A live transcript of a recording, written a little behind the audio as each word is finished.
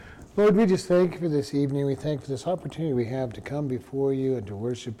Lord, we just thank you for this evening. We thank you for this opportunity we have to come before you and to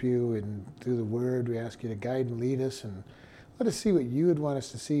worship you. And through the word, we ask you to guide and lead us and let us see what you would want us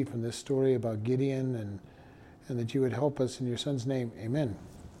to see from this story about Gideon, and that you would help us in your son's name. Amen.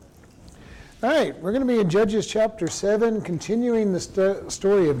 All right, we're going to be in Judges chapter 7, continuing the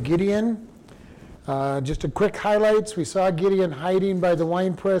story of Gideon. Just a quick highlights. We saw Gideon hiding by the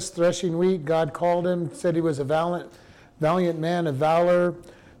winepress, threshing wheat. God called him, said he was a valiant man of valor,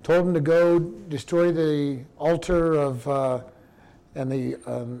 told him to go destroy the altar of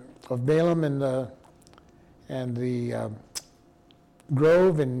Balaam and the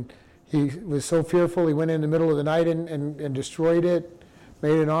grove, and he was so fearful he went in the middle of the night and destroyed it,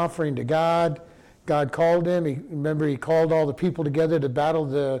 made an offering to God. God called him. He called all the people together to battle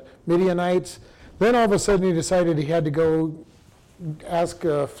the Midianites. Then all of a sudden he decided he had to go ask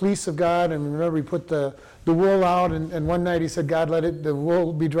a fleece of God, and remember he put the wool out, and one night he said, God, let the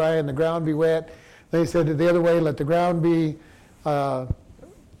wool be dry and the ground be wet. Then he said the other way, let the ground be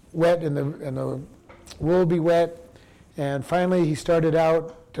wet and the wool be wet. And finally he started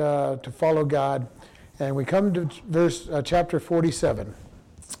out to follow God. And we come to chapter 47.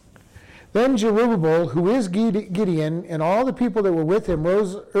 Then Zerubbabel, who is Gideon, and all the people that were with him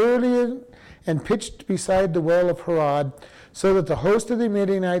rose early and pitched beside the well of Harod, so that the host of the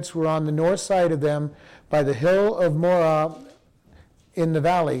Midianites were on the north side of them by the hill of Morah in the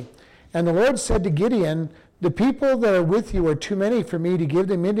valley. And the Lord said to Gideon, the people that are with you are too many for me to give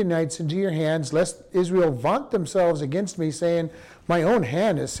the Midianites into your hands, lest Israel vaunt themselves against me, saying, my own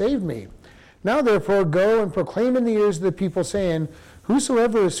hand has saved me. Now therefore go and proclaim in the ears of the people, saying,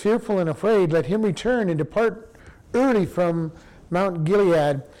 whosoever is fearful and afraid, let him return and depart early from Mount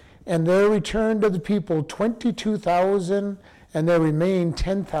Gilead. And there returned of the people 22,000, and there remained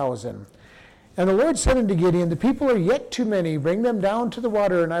 10,000. And the Lord said unto Gideon, the people are yet too many. Bring them down to the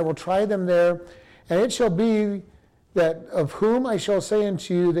water, and I will try them there. And it shall be that of whom I shall say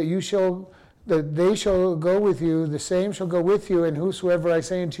unto you that they shall go with you, the same shall go with you. And whosoever I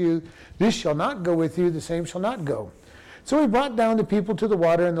say unto you, this shall not go with you, the same shall not go. So he brought down the people to the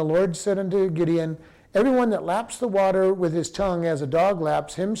water, and the Lord said unto Gideon, everyone that laps the water with his tongue as a dog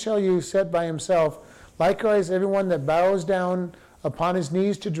laps, him shall you set by himself. Likewise, everyone that bows down upon his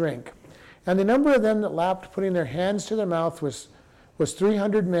knees to drink. And the number of them that lapped, putting their hands to their mouth, was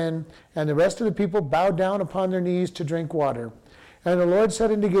 300 men, and the rest of the people bowed down upon their knees to drink water. And the Lord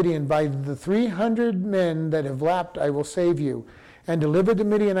said unto Gideon, by the 300 men that have lapped I will save you, and deliver the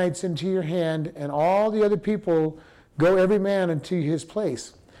Midianites into your hand, and all the other people go every man unto his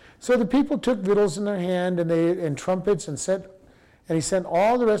place. So the people took victuals in their hand, and trumpets, and he sent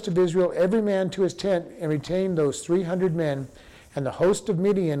all the rest of Israel, every man to his tent, and retained those 300 men, and the host of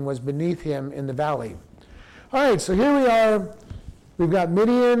Midian was beneath him in the valley. All right, so here we are. We've got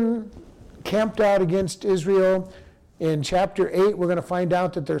Midian camped out against Israel. In chapter 8, we're going to find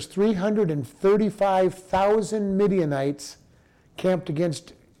out that there's 335,000 Midianites camped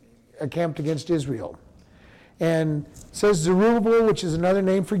against Israel. And it says Zerubbabel, which is another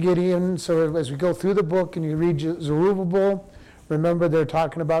name for Gideon. So as we go through the book and you read Zerubbabel, remember they're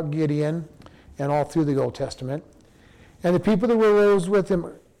talking about Gideon and all through the Old Testament. And the people that rose with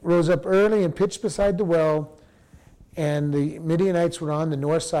him rose up early and pitched beside the well, and the Midianites were on the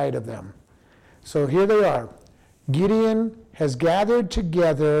north side of them. So here they are. Gideon has gathered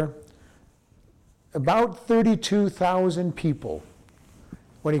together about 32,000 people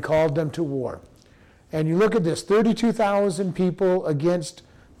when he called them to war. And you look at this, 32,000 people against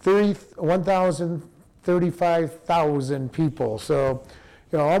 35,000 people. So,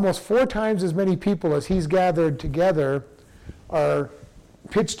 almost 4 times as many people as he's gathered together are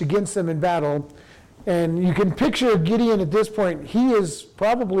pitched against them in battle. And you can picture Gideon at this point. He is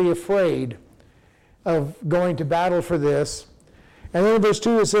probably afraid of going to battle for this. And then in verse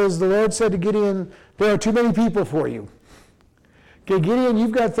 2 it says, the Lord said to Gideon, there are too many people for you. Okay, Gideon,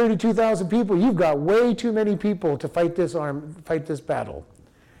 you've got 32,000 people. You've got way too many people to fight this battle.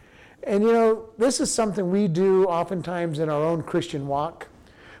 And this is something we do oftentimes in our own Christian walk.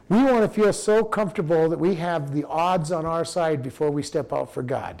 We want to feel so comfortable that we have the odds on our side before we step out for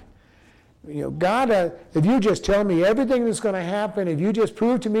God. God, if you just tell me everything that's going to happen, if you just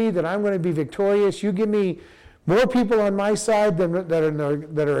prove to me that I'm going to be victorious, you give me more people on my side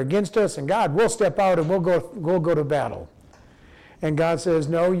that are against us, and God, we'll step out and we'll go to battle. And God says,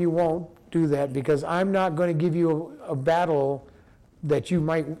 no, you won't do that, because I'm not going to give you a battle that you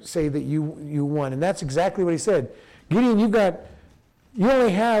might say that you won. And that's exactly what he said. Gideon, you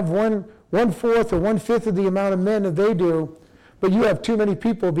only have one fourth or 1/5 of the amount of men that they do, but you have too many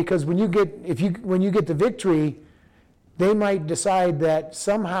people, because when you get the victory, they might decide that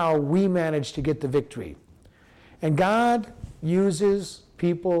somehow we managed to get the victory. And God uses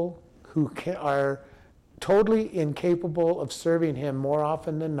people who are totally incapable of serving him more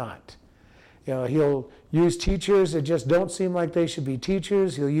often than not. He'll use teachers that just don't seem like they should be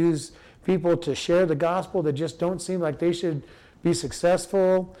teachers. He'll use people to share the gospel that just don't seem like they should be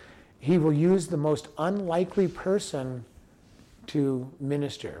successful. He will use the most unlikely person to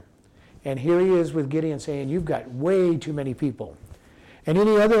minister. And here he is with Gideon saying, you've got way too many people. And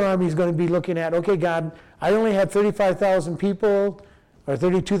any other army is going to be looking at, okay, God, I only have 35,000 people or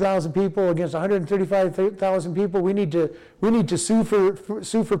 32,000 people against 135,000 people. We need to sue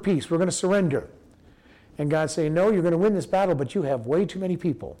for peace. We're going to surrender. And God's saying, no, you're going to win this battle, but you have way too many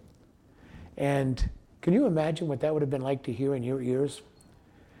people. And can you imagine what that would have been like to hear in your ears?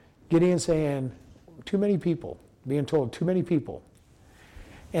 Gideon saying, too many people, being told too many people.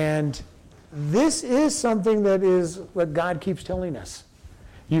 And this is something that is what God keeps telling us.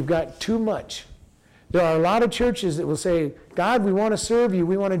 You've got too much. There are a lot of churches that will say, God, we want to serve you.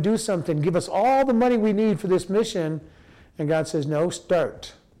 We want to do something. Give us all the money we need for this mission. And God says, no,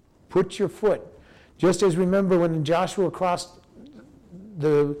 start. Put your foot. Just as remember when Joshua crossed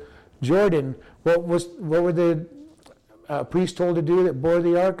the Jordan, what were the priests told to do that bore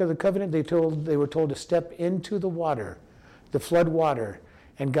the Ark of the Covenant? They were told to step into the water, the flood water,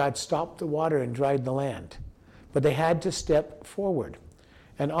 and God stopped the water and dried the land. But they had to step forward.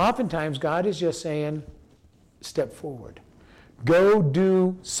 And oftentimes God is just saying, step forward. Go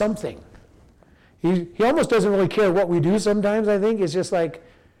do something. He almost doesn't really care what we do sometimes, I think. It's just like,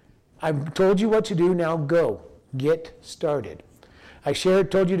 I've told you what to do, now go. Get started. I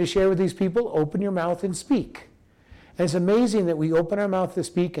told you to share with these people, open your mouth and speak. And it's amazing that we open our mouth to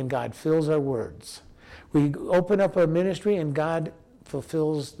speak and God fills our words. We open up our ministry and God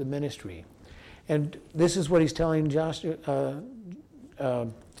fulfills the ministry. And this is what he's telling Gideon.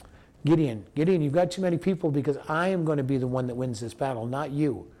 Gideon, you've got too many people because I am going to be the one that wins this battle, not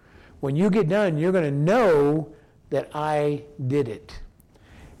you. When you get done, you're going to know that I did it.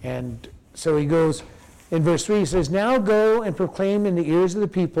 And so he goes, in verse 3, he says, now go and proclaim in the ears of the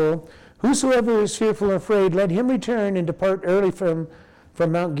people, whosoever is fearful or afraid, let him return and depart early from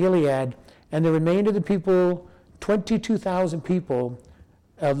Mount Gilead. And the remainder of the people, 22,000 people,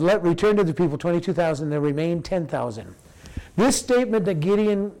 return to the people, 22,000, there remain 10,000. This statement that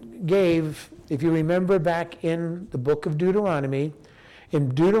Gideon gave, if you remember back in the book of Deuteronomy,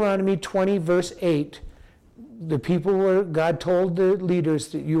 in Deuteronomy 20, verse 8, God told the leaders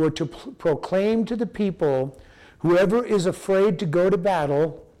that you were to proclaim to the people, whoever is afraid to go to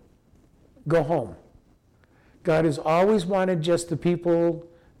battle, go home. God has always wanted just the people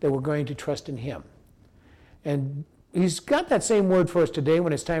that were going to trust in him. And he's got that same word for us today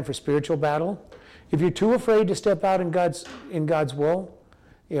when it's time for spiritual battle. If you're too afraid to step out in God's will,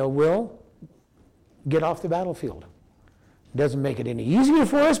 get off the battlefield. It doesn't make it any easier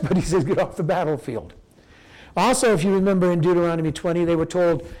for us, but he says get off the battlefield. Also, if you remember in Deuteronomy 20, they were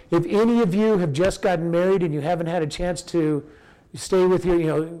told, if any of you have just gotten married and you haven't had a chance to stay with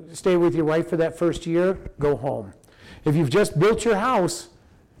your wife for that first year, go home. If you've just built your house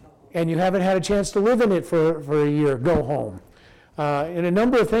and you haven't had a chance to live in it for a year, go home. In a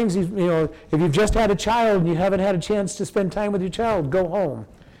number of things, if you've just had a child and you haven't had a chance to spend time with your child, go home.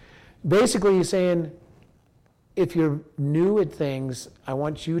 Basically, he's saying, if you're new at things, I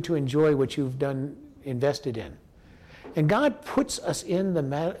want you to enjoy what you've invested in. And God puts us in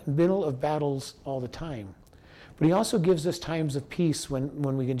the middle of battles all the time. But he also gives us times of peace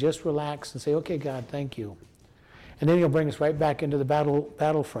when we can just relax and say, okay, God, thank you. And then he'll bring us right back into the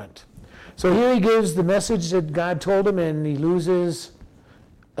battlefront. So here he gives the message that God told him, and he loses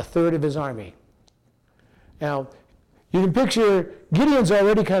a third of his army. Now, you can picture Gideon's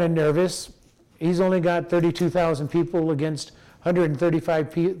already kind of nervous. He's only got 32,000 people against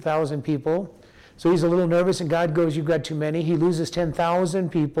 135,000 people. So he's a little nervous, and God goes, you've got too many. He loses 10,000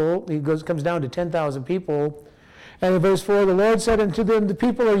 people. Comes down to 10,000 people. And in verse 4, the Lord said unto them, the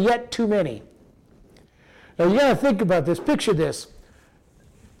people are yet too many. Now you got to think about this. Picture this.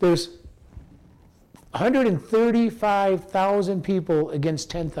 There's 135,000 people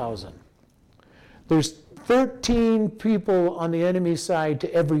against 10,000. There's 13 people on the enemy's side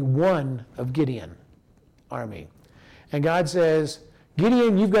to every one of Gideon's army. And God says,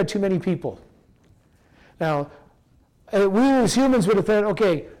 Gideon, you've got too many people. Now, we as humans would have thought,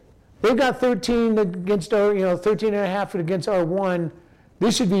 okay, they've got 13 against our, 13 and a half against our 1.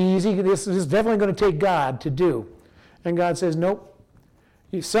 This should be easy. This is definitely going to take God to do. And God says, nope.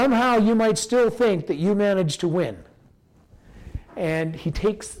 Somehow you might still think that you managed to win. And he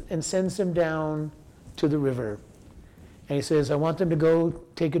takes and sends him down to the river. And he says, I want them to go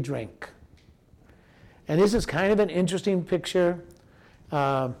take a drink. And this is kind of an interesting picture.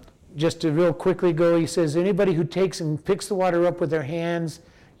 Just to real quickly go, he says, anybody who takes and picks the water up with their hands,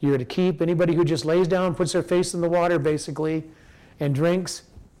 you're to keep. Anybody who just lays down, puts their face in the water, basically, and drinks,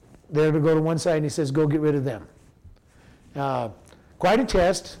 they're to go to one side, and he says, go get rid of them. Quite a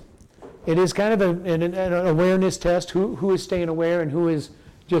test. It is kind of an awareness test, who is staying aware and who is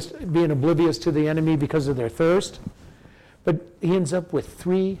just being oblivious to the enemy because of their thirst. But he ends up with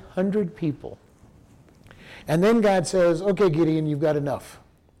 300 people. And then God says, okay, Gideon, you've got enough.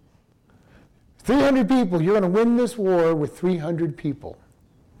 300 people, you're going to win this war with 300 people.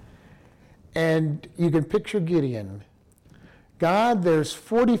 And you can picture Gideon. God, there's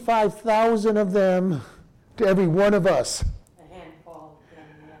 45,000 of them to every one of us. A handful of them,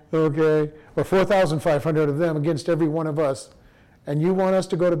 yes. Okay, or 4,500 of them against every one of us. And you want us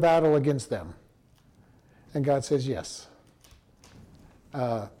to go to battle against them. And God says, yes.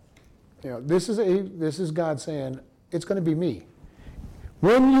 This is God saying, it's going to be me.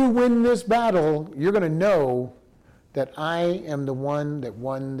 When you win this battle, you're going to know that I am the one that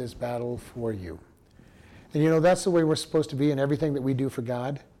won this battle for you. And that's the way we're supposed to be in everything that we do for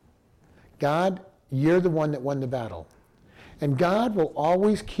God. God, you're the one that won the battle. And God will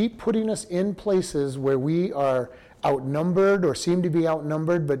always keep putting us in places where we are outnumbered or seem to be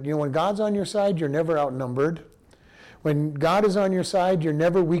outnumbered. But when God's on your side, you're never outnumbered. When God is on your side, you're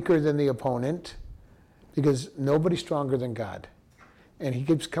never weaker than the opponent, because nobody's stronger than God. And he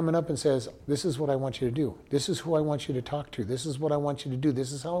keeps coming up and says, this is what I want you to do. This is who I want you to talk to. This is what I want you to do.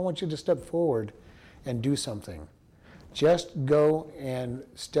 This is how I want you to step forward and do something. Just go and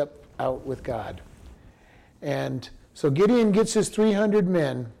step out with God. And so Gideon gets his 300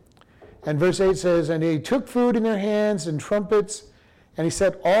 men. And verse 8 says, and he took food in their hands and trumpets, and he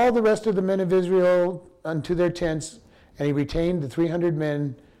set all the rest of the men of Israel unto their tents, and he retained the 300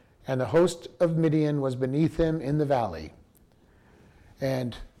 men, and the host of Midian was beneath him in the valley.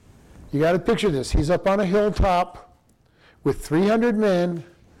 And you got to picture this. He's up on a hilltop with 300 men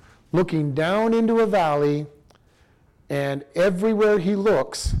looking down into a valley, and everywhere he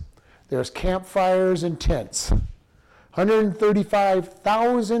looks, there's campfires and tents.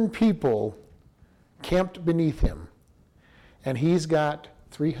 135,000 people camped beneath him, and he's got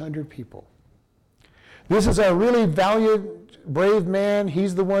 300 people. This is a really valiant, brave man.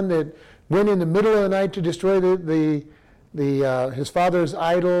 He's the one that went in the middle of the night to destroy his father's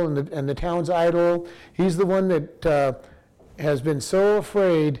idol and the town's idol. He's the one that has been so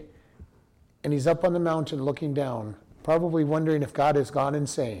afraid, and he's up on the mountain looking down, probably wondering if God has gone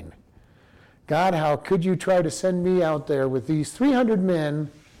insane. God, how could you try to send me out there with these 300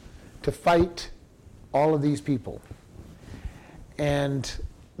 men to fight all of these people? And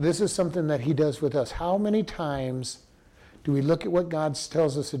this is something that he does with us. How many times do we look at what God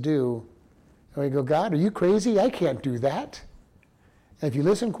tells us to do, and we go, God, are you crazy? I can't do that. And if you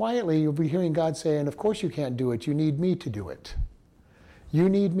listen quietly, you'll be hearing God saying, of course you can't do it. You need me to do it. You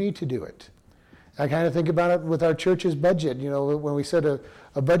need me to do it. I kind of think about it with our church's budget. When we set a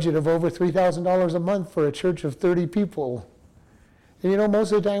budget of over $3,000 a month for a church of 30 people. And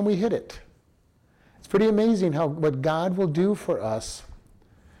most of the time we hit it. It's pretty amazing what God will do for us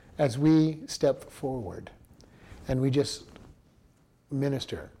as we step forward and we just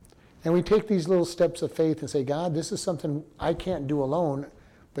minister. And we take these little steps of faith and say, God, this is something I can't do alone,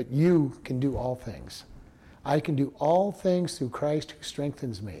 but you can do all things. I can do all things through Christ who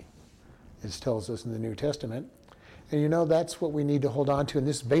strengthens me, it tells us in the New Testament. And that's what we need to hold on to. And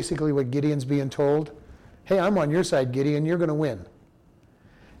this is basically what Gideon's being told. Hey, I'm on your side, Gideon. You're going to win.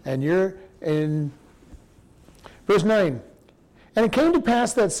 And you're in verse 9. And it came to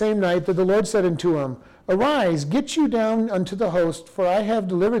pass that same night that the Lord said unto him, Arise, get you down unto the host, for I have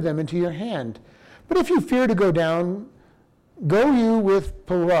delivered them into your hand. But if you fear to go down, go you with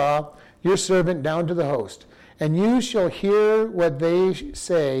Purah, your servant, down to the host. And you shall hear what they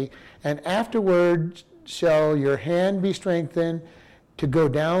say, and afterward shall your hand be strengthened to go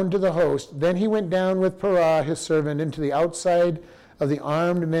down to the host. Then he went down with Purah, his servant, into the outside of the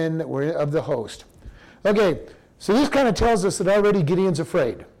armed men that were of the host. Okay, so this kind of tells us that already Gideon's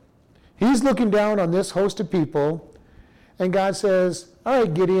afraid. He's looking down on this host of people, and God says, all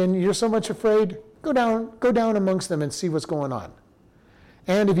right, Gideon, you're so much afraid, go down amongst them and see what's going on.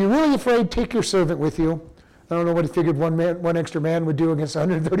 And if you're really afraid, take your servant with you. I don't know what he figured one extra man would do against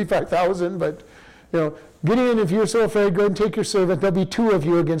 135,000, but Gideon, if you're so afraid, go and take your servant. There'll be 2 of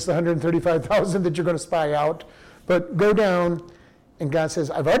you against the 135,000 that you're going to spy out. But go down, and God says,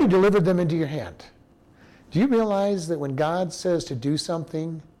 I've already delivered them into your hand. Do you realize that when God says to do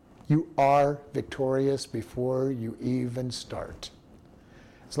something, You are victorious before you even start.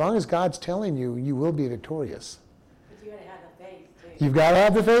 As long as God's telling you, you will be victorious. But you got to have the faith, too. You've got to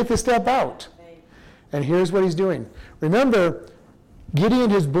have the faith to step out. And here's what he's doing. Remember, Gideon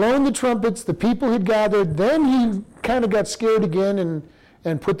has blown the trumpets, the people had gathered, then he kind of got scared again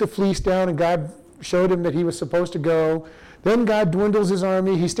and put the fleece down, and God showed him that he was supposed to go. Then God dwindles his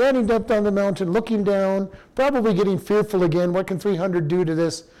army. He's standing up on the mountain, looking down, probably getting fearful again. What can 300 do to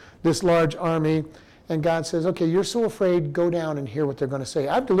this large army? And God says, okay, you're so afraid, go down and hear what they're going to say.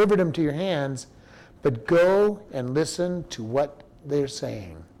 I've delivered them to your hands, but go and listen to what they're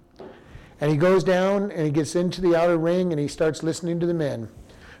saying. And he goes down and he gets into the outer ring and he starts listening to the men.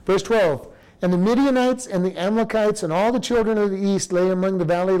 Verse 12, and the Midianites and the Amalekites and all the children of the east lay among the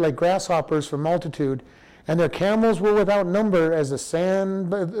valley like grasshoppers for multitude, and their camels were without number as the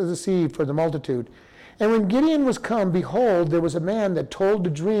sand of the sea for the multitude. And when Gideon was come, behold, there was a man that told a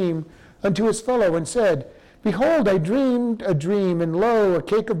dream unto his fellow and said, behold, I dreamed a dream, and lo, a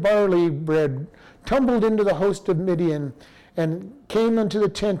cake of barley bread tumbled into the host of Midian, and came unto the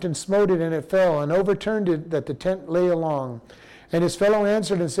tent and smote it, and it fell, and overturned it, that the tent lay along. And his fellow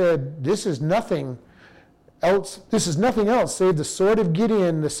answered and said, this is nothing else save the sword of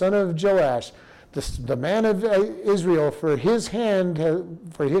Gideon, the son of Joash, the man of Israel. For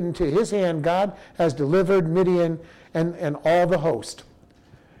into his hand God has delivered Midian and all the host.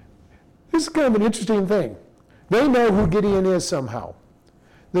 This is kind of an interesting thing. They know who Gideon is somehow.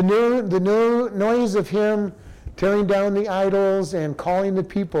 The noise of him tearing down the idols and calling the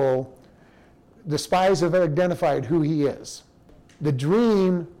people, the spies have identified who he is. The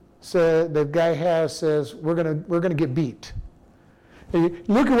dream the guy has says, we're gonna get beat. And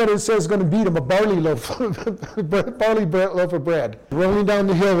look at what it says, going to beat him, a barley loaf of bread. Rolling down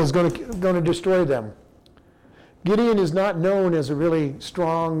the hill is going to destroy them. Gideon is not known as a really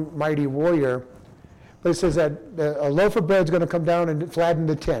strong, mighty warrior, but it says that a loaf of bread is going to come down and flatten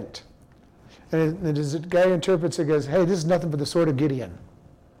the tent. And as the guy interprets it, goes, hey, this is nothing but the sword of Gideon.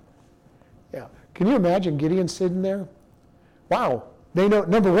 Yeah. Can you imagine Gideon sitting there? Wow. They know,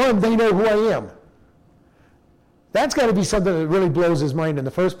 number one, they know who I am. That's got to be something that really blows his mind in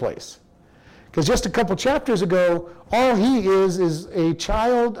the first place. Because just a couple chapters ago, all he is a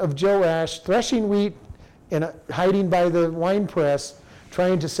child of Joash, threshing wheat and hiding by the wine press,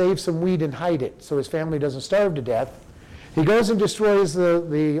 trying to save some wheat and hide it so his family doesn't starve to death. He goes and destroys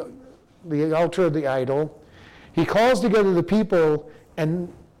the altar of the idol. He calls together the people,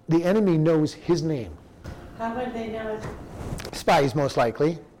 and the enemy knows his name. How would they know it? Spies, most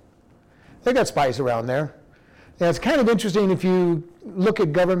likely. They got spies around there. Yeah, it's kind of interesting if you look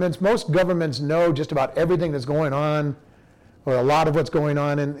at governments. Most governments know just about everything that's going on, or a lot of what's going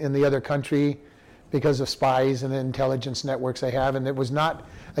on in the other country, because of spies and the intelligence networks they have. And it was not,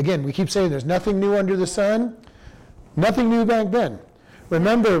 again, we keep saying there's nothing new under the sun. Nothing new back then.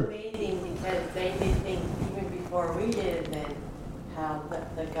 Remember... It's amazing because they did things even before we did, and then how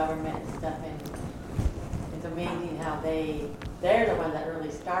the government and stuff, and it's amazing how they're the ones that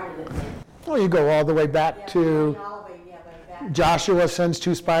really started it. Well, you go all the way back to back. Joshua sends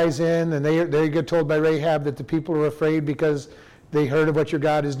 2 spies in, and they get told by Rahab that the people are afraid because they heard of what your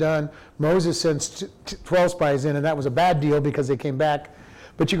God has done. Moses sends 12 spies in, and that was a bad deal because they came back.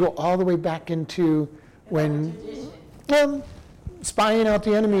 But you go all the way back into when spying out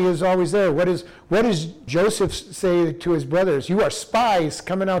the enemy is always there. What does Joseph say to his brothers? You are spies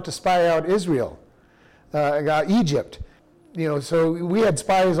coming out to spy out Israel, Egypt. So we had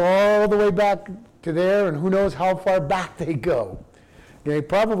spies all the way back to there, and who knows how far back they go.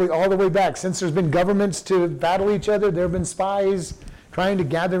 Probably all the way back. Since there's been governments to battle each other, there have been spies trying to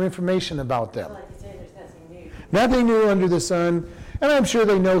gather information about them. Like you say, there's nothing new. Nothing new under the sun, and I'm sure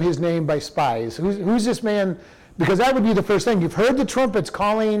they know his name by spies. Who's this man? Because that would be the first thing. You've heard the trumpets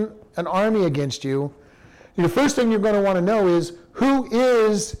calling an army against you. The first thing you're going to want to know is, who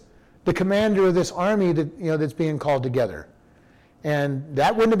is the commander of this army that's being called together? And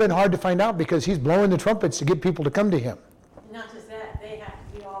that wouldn't have been hard to find out because he's blowing the trumpets to get people to come to him. Not just that, they have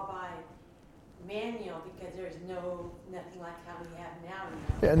to be all by manual because there's nothing like how we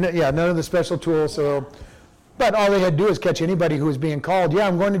have now. Yeah, none of the special tools. So, but all they had to do is catch anybody who was being called. Yeah,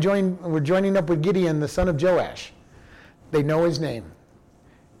 we're joining up with Gideon, the son of Joash. They know his name.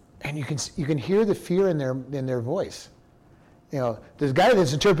 And you can hear the fear in their voice. This guy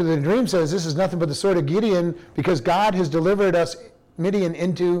that's interpreted the dream says this is nothing but the sword of Gideon because God has delivered us Midian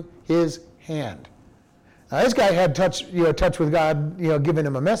into his hand. Now, this guy had touch with God, giving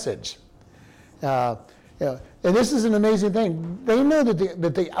him a message. And this is an amazing thing. They know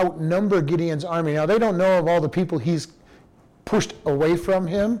that they outnumber Gideon's army. Now, they don't know of all the people he's pushed away from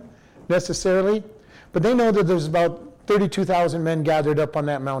him. necessarily, but they know that there's about 32,000 men gathered up on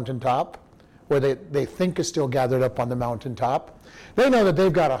that mountaintop, or they think is still gathered up on the mountaintop. They know that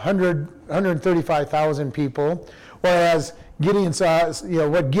they've got 135,000 people, whereas Gideon saw,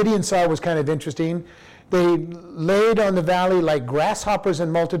 what Gideon saw was kind of interesting. They laid on the valley like grasshoppers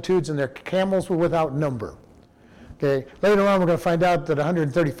in multitudes, and their camels were without number. Okay. Later on, we're going to find out that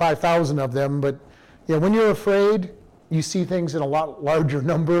 135,000 of them, but when you're afraid, you see things in a lot larger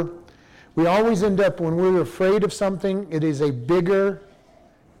number. We always end up, when we're afraid of something, it is a bigger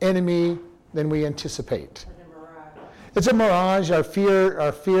enemy than we anticipate. It's a mirage. Our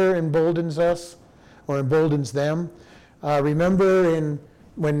fear emboldens us, or emboldens them. Remember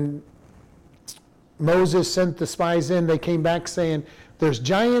when Moses sent the spies in, they came back saying, "There's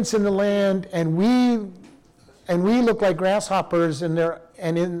giants in the land, and we look like grasshoppers, and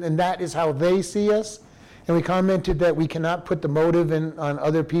that is how they see us." And we commented that we cannot put the motive on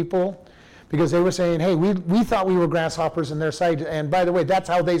other people, because they were saying, "Hey, we thought we were grasshoppers in their sight, and by the way, that's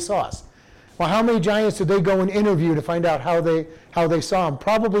how they saw us." Well, how many giants did they go and interview to find out how they saw them?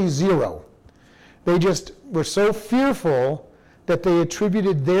 Probably zero. They just were so fearful that they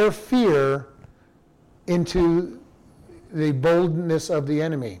attributed their fear into the boldness of the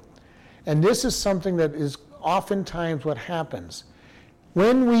enemy. And this is something that is oftentimes what happens.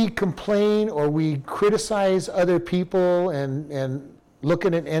 When we complain or we criticize other people and look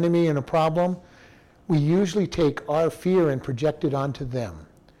at an enemy and a problem, we usually take our fear and project it onto them.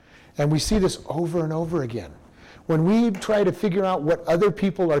 And we see this over and over again. When we try to figure out what other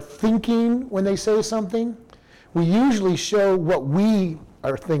people are thinking when they say something, we usually show what we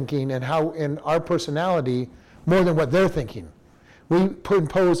are thinking and how in our personality more than what they're thinking. We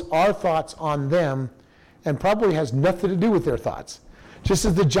impose our thoughts on them, and probably has nothing to do with their thoughts. Just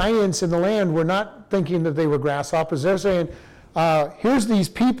as the giants in the land were not thinking that they were grasshoppers, they're saying, here's these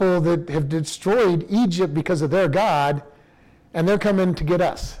people that have destroyed Egypt because of their God, and they're coming to get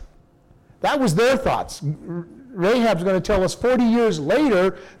us. That was their thoughts. Rahab's going to tell us 40 years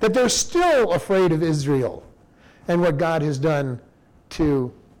later that they're still afraid of Israel and what God has done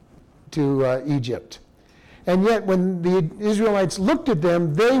to Egypt. And yet when the Israelites looked at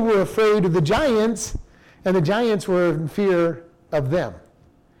them, they were afraid of the giants, and the giants were in fear of them.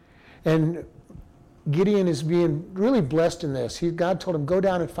 And Gideon is being really blessed in this. God told him, go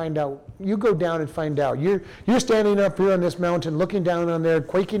down and find out. You go down and find out. You're standing up here on this mountain, looking down on there,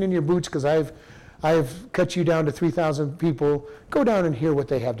 quaking in your boots because I've cut you down to 3,000 people. Go down and hear what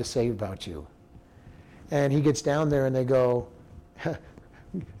they have to say about you. And he gets down there and they go,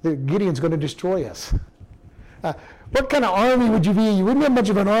 Gideon's going to destroy us. What kind of army would you be? You wouldn't have much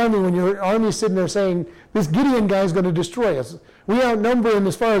of an army when your army's sitting there saying, this Gideon guy's going to destroy us. We outnumber him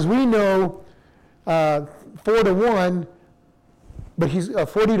as far as we know, 4-1, but he's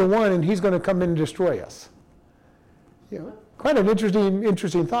 40-1, and he's going to come in and destroy us. Quite an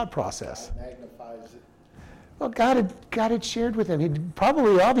interesting thought process. Magnifies it. Well, God had shared with them. He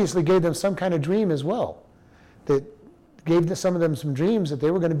probably, obviously, gave them some kind of dream as well, that gave some of them some dreams that they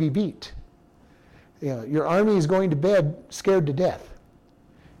were going to be beat. Your army is going to bed scared to death,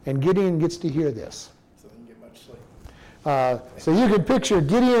 and Gideon gets to hear this. So they didn't get much sleep. So you can picture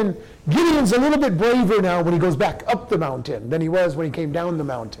Gideon. Gideon's a little bit braver now when he goes back up the mountain than he was when he came down the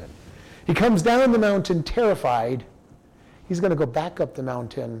mountain. He comes down the mountain terrified. He's going to go back up the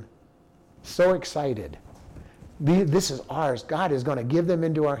mountain so excited. This is ours. God is going to give them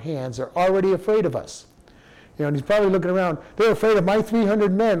into our hands. They're already afraid of us. And he's probably looking around. They're afraid of my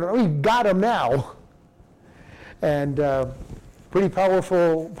 300 men. We've got them now. And pretty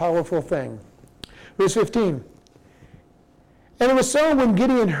powerful thing. Verse 15. And it was so when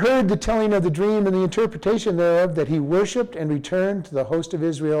Gideon heard the telling of the dream and the interpretation thereof that he worshipped and returned to the host of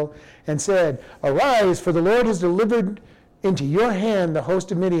Israel and said, Arise, for the Lord has delivered into your hand the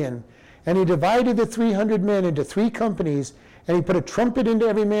host of Midian. And he divided the 300 men into 3 companies, and he put a trumpet into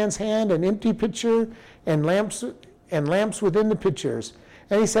every man's hand, an empty pitcher, and lamps within the pitchers.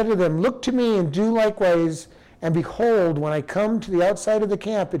 And he said to them, Look to me and do likewise. And behold, when I come to the outside of the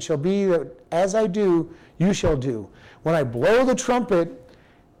camp, it shall be that as I do, you shall do. When I blow the trumpet,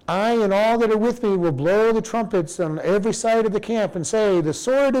 I and all that are with me will blow the trumpets on every side of the camp and say, The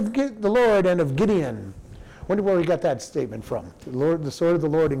sword of the Lord and of Gideon. Wonder where we got that statement from. The sword of the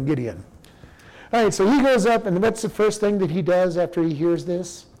Lord and Gideon. All right, so he goes up, and what's the first thing that he does after he hears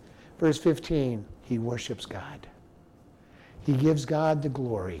this? Verse 15, he worships God. He gives God the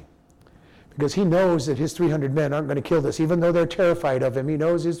glory. Because he knows that his 300 men aren't going to kill this. Even though they're terrified of him, he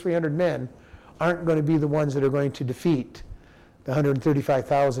knows his 300 men aren't going to be the ones that are going to defeat the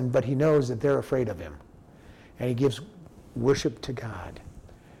 135,000, but he knows that they're afraid of him. And he gives worship to God.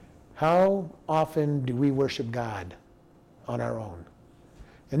 How often do we worship God on our own?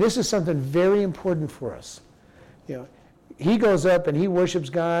 And this is something very important for us. You know, he goes up and he worships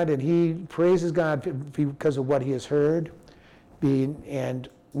God and he praises God because of what he has heard. And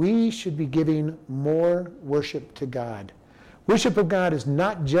we should be giving more worship to God. Worship of God is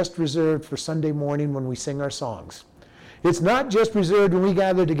not just reserved for Sunday morning when we sing our songs. It's not just reserved when we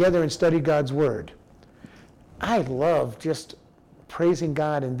gather together and study God's Word. I love just praising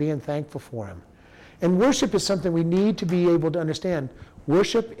God and being thankful for him. And worship is something we need to be able to understand.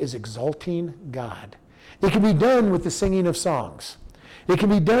 Worship is exalting God. It can be done with the singing of songs. It can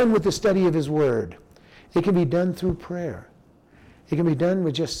be done with the study of his word. It can be done through prayer. It can be done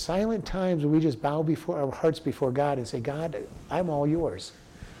with just silent times where we just bow before our hearts before God and say, God, I'm all yours.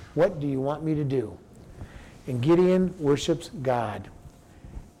 What do you want me to do? And Gideon worships God.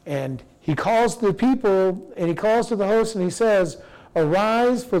 And he calls the people and he calls to the host and he says,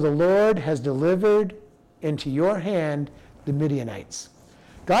 arise, for the Lord has delivered into your hand the Midianites.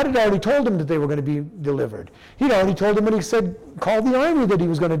 God had already told him that they were going to be delivered. He'd already told him when he said, call the army, that he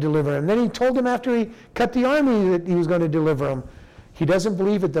was going to deliver him. Then he told him after he cut the army that he was going to deliver him. He doesn't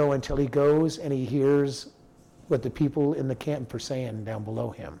believe it, though, until he goes and he hears what the people in the camp are saying down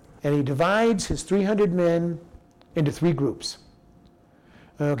below him. And he divides his 300 men into 3 groups.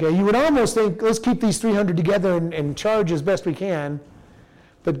 Okay, you would almost think, let's keep these 300 together and charge as best we can.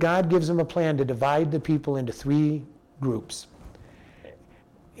 But God gives him a plan to divide the people into 3 groups.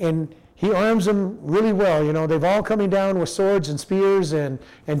 And he arms them really well. You know, they've all coming down with swords and spears and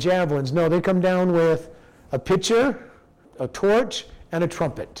javelins. No, they come down with a pitcher, a torch, and a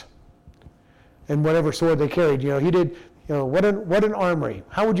trumpet. And whatever sword they carried. You know, he did, you know, what an armory.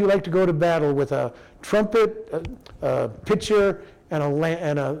 How would you like to go to battle with a trumpet, a pitcher, and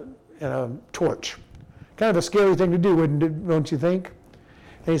a torch? Kind of a scary thing to do, don't you think?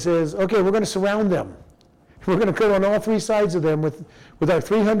 And he says, okay, we're going to surround them. We're going to go on all 3 sides of them with our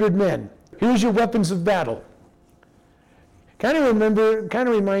 300 men. Here's your weapons of battle. Kind of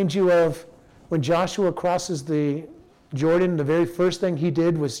reminds you of when Joshua crosses the Jordan. The very first thing he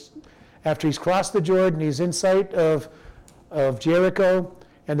did was, after he's crossed the Jordan, he's in sight of Jericho,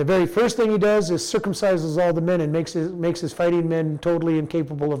 and the very first thing he does is circumcises all the men and makes his fighting men totally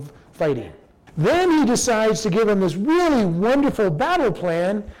incapable of fighting. Then he decides to give them this really wonderful battle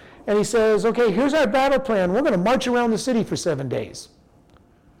plan, and he says, okay, here's our battle plan. We're going to march around the city for 7 days.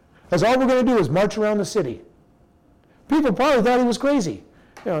 That's all we're going to do is march around the city. People probably thought he was crazy.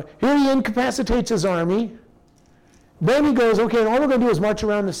 You know, here he incapacitates his army. Then he goes, okay, all we're going to do is march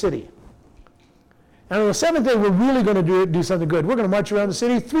around the city. And on the 7th day, we're really going to do something good. We're going to march around the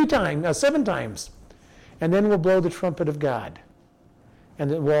city 7 times. And then we'll blow the trumpet of God. And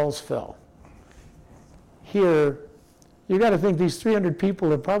the walls fell. Here, you got to think these 300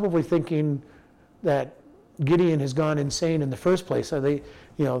 people are probably thinking that Gideon has gone insane in the first place. Are they,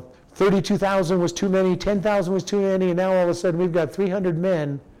 you know, 32,000 was too many, 10,000 was too many, and now all of a sudden we've got 300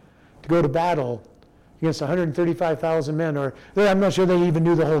 men to go to battle against 135,000 men. Or I'm not sure they even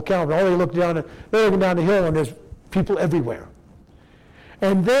knew the whole count. But all they looked down the hill and there's people everywhere.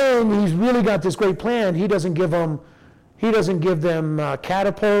 And then he's really got this great plan. He doesn't give them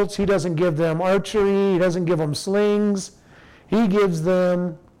catapults. He doesn't give them archery. He doesn't give them slings. He gives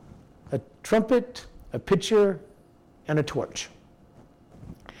them a trumpet, a pitcher, and a torch.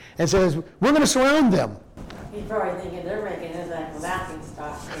 And says, we're going to surround them. He's probably thinking they're making us like a laughing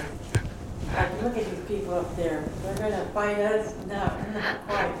stock. Like, look at these people up there. They're going to fight us? No, not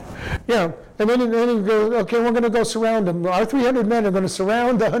quite. Yeah, and then he goes, okay, we're going to go surround them. Our 300 men are going to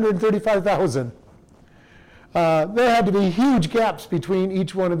surround the 135,000. There had to be huge gaps between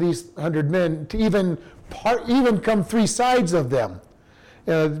each one of these 100 men to even come 3 sides of them,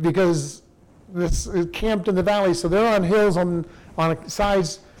 because this is camped in the valley, so they're on hills on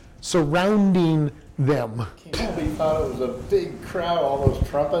sides surrounding them. Can't we thought it was a big crowd, all those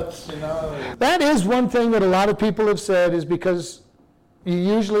trumpets, you know? That is one thing that a lot of people have said, is because you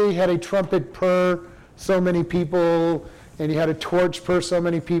usually had a trumpet per so many people, and you had a torch per so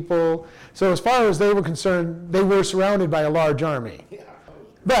many people. So as far as they were concerned, they were surrounded by a large army. Yeah.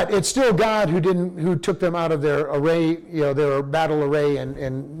 But it's still God who took them out of their array, their battle array,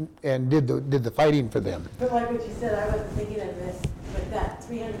 and did the fighting for them. But like what you said, I wasn't thinking of this, but that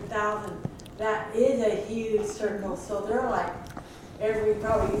 300,000, that is a huge circle. So they're like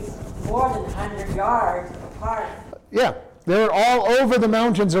probably more than 100 yards apart. Yeah, they're all over the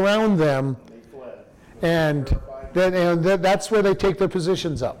mountains around them, They fled. and that's where they take their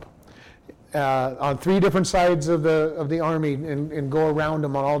positions up. On 3 different sides of the army, and go around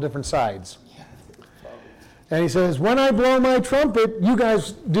them on all different sides. And he says, when I blow my trumpet, you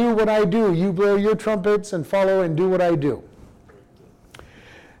guys do what I do. You blow your trumpets and follow and do what I do.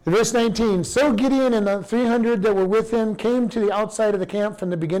 Verse 19, so Gideon and the 300 that were with him came to the outside of the camp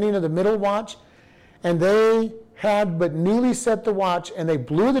from the beginning of the middle watch, and they had but newly set the watch, and they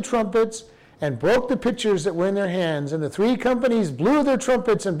blew the trumpets and broke the pitchers that were in their hands. And the 3 companies blew their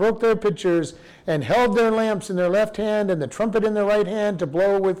trumpets and broke their pitchers and held their lamps in their left hand and the trumpet in their right hand to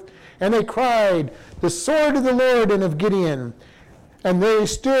blow with. And they cried, the sword of the Lord and of Gideon. And they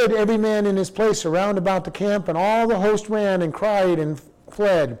stood every man in his place around about the camp, and all the host ran and cried and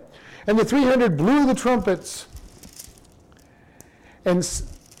fled. And the 300 blew the trumpets, and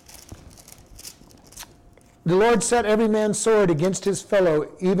the Lord set every man's sword against his fellow,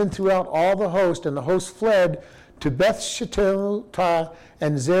 even throughout all the host. And the host fled to Beth-Shittah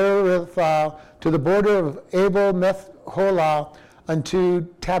and Zarephath, to the border of Abel-Meth-holah, unto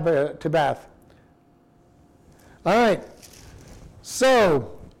Tabath. All right.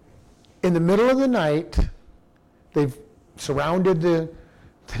 So, in the middle of the night, they've surrounded the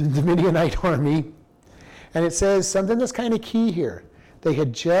Midianite army. And it says something that's kind of key here. They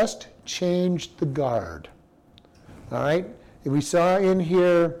had just changed the guard. All right? We saw in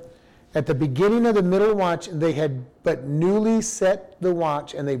here at the beginning of the middle watch, they had but newly set the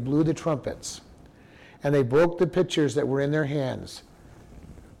watch, and they blew the trumpets. And they broke the pitchers that were in their hands.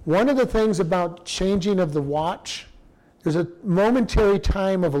 One of the things about changing of the watch, there's a momentary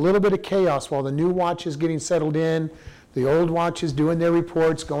time of a little bit of chaos while the new watch is getting settled in. The old watch is doing their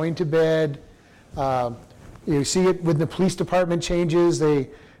reports, going to bed. You see it when the police department changes.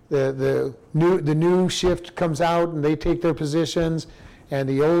 The new shift comes out and they take their positions, and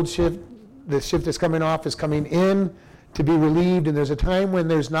the old shift, the shift that's coming off, is coming in to be relieved. And there's a time when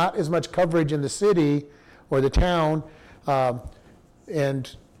there's not as much coverage in the city or the town,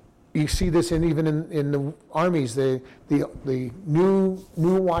 and you see this even in the armies. The new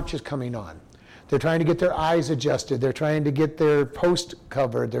watch is coming on. They're trying to get their eyes adjusted. They're trying to get their post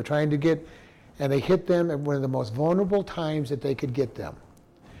covered. They're trying to get, and they hit them at one of the most vulnerable times that they could get them.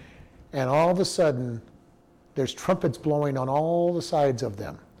 And all of a sudden, there's trumpets blowing on all the sides of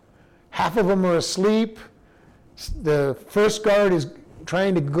them. Half of them are asleep. The first guard is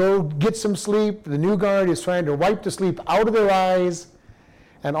trying to go get some sleep. The new guard is trying to wipe the sleep out of their eyes.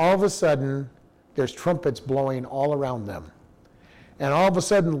 And all of a sudden, there's trumpets blowing all around them. And all of a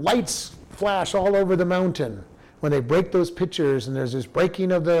sudden, lights flash all over the mountain when they break those pitchers, and there's this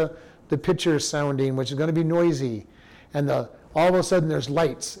breaking of the pitchers sounding, which is going to be noisy. And all of a sudden, there's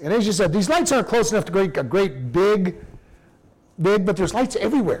lights. And as you said, these lights aren't close enough to make a great big, but there's lights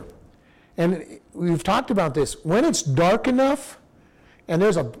everywhere. And we've talked about this. When it's dark enough and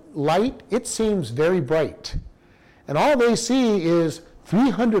there's a light, it seems very bright. And all they see is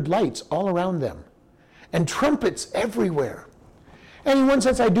 300 lights all around them and trumpets everywhere. And in one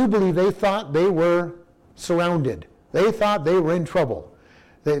sense, I do believe they thought they were surrounded. They thought they were in trouble.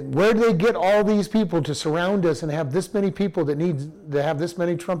 Where do they get all these people to surround us and have this many people that need to have this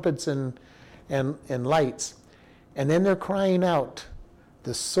many trumpets and lights? And then they're crying out,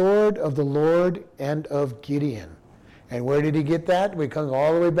 the sword of the Lord and of Gideon. And where did he get that? We come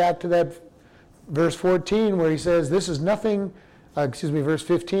all the way back to that verse 14 where he says, this is nothing, verse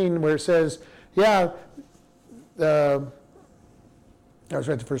 15, where it says, I was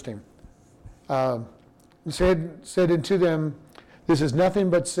right the first time. Said unto them, this is nothing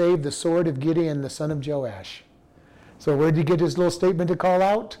but save the sword of Gideon, the son of Joash. So where did he get his little statement to call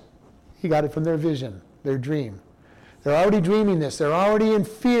out? He got it from their vision, their dream. They're already dreaming this. They're already in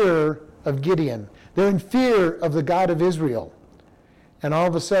fear of Gideon. They're in fear of the God of Israel. And all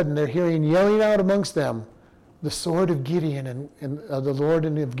of a sudden, they're hearing yelling out amongst them, the sword of Gideon and the Lord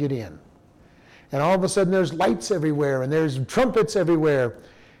and of Gideon. And all of a sudden, there's lights everywhere, and there's trumpets everywhere.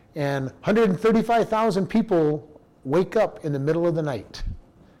 And 135,000 people wake up in the middle of the night,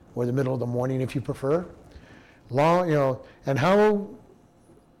 or the middle of the morning, if you prefer. And how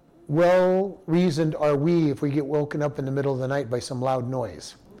well-reasoned are we if we get woken up in the middle of the night by some loud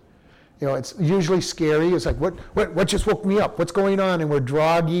noise? It's usually scary. It's like, what just woke me up? What's going on? And we're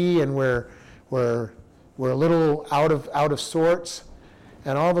groggy, and we're a little out of sorts.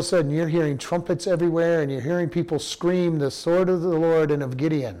 And all of a sudden, you're hearing trumpets everywhere, and you're hearing people scream, the sword of the Lord and of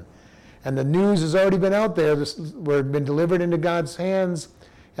Gideon. And the news has already been out there. We've been delivered into God's hands,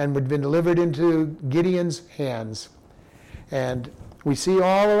 and we've been delivered into Gideon's hands. And we see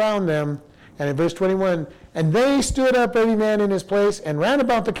all around them. And in verse 21, and they stood up every man in his place and ran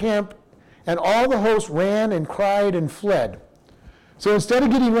about the camp, and all the host ran and cried and fled. So instead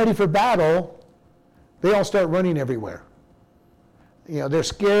of getting ready for battle, they all start running everywhere. They're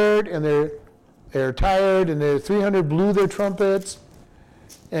scared, and They're tired, and the 300 blew their trumpets.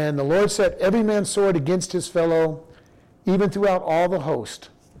 And the Lord set every man's sword against his fellow, even throughout all the host.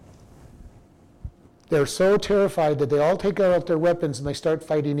 They're so terrified that they all take out their weapons and they start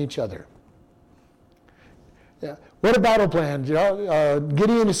fighting each other. Yeah. What a battle plan.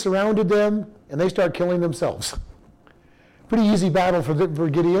 Gideon has surrounded them, and they start killing themselves. Pretty easy battle for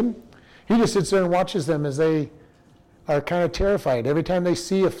Gideon. He just sits there and watches them as they are kind of terrified. Every time they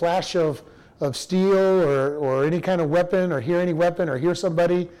see a flash of steel or any kind of weapon, or hear any weapon, or hear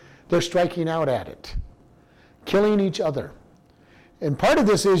somebody, they're striking out at it, killing each other. And part of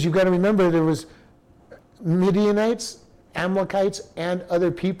this is, you've got to remember, there was Midianites, Amalekites, and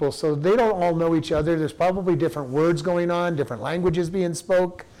other people, so they don't all know each other. There's probably different words going on, different languages being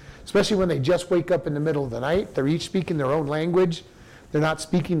spoke, especially when they just wake up in the middle of the night. They're each speaking their own language. They're not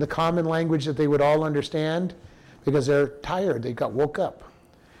speaking the common language that they would all understand because they're tired. They got woke up.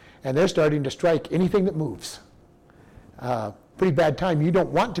 And they're starting to strike anything that moves. Pretty bad time. You don't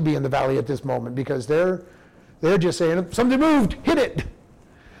want to be in the valley at this moment because they're just saying, something moved, hit it.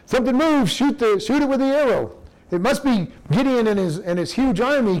 Something moved, shoot it with the arrow. It must be Gideon and his huge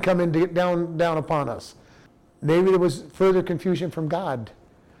army coming down upon us. Maybe there was further confusion from God.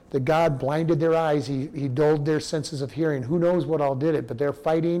 That God blinded their eyes. He dulled their senses of hearing. Who knows what all did it, but they're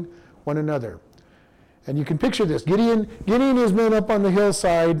fighting one another. And you can picture this. Gideon and his men up on the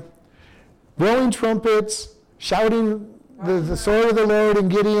hillside, blowing trumpets, shouting the sword of the Lord, and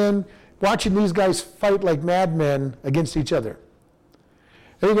Gideon, watching these guys fight like madmen against each other.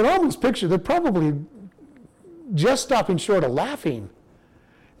 And you can almost picture, they're probably just stopping short of laughing.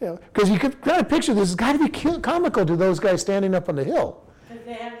 Because you could kind of picture this has got to be comical to those guys standing up on the hill. Because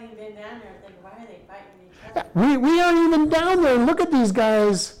they haven't even been down there. Why are they fighting each other? We aren't even down there. Look at these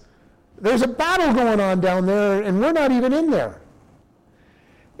guys. There's a battle going on down there, and we're not even in there.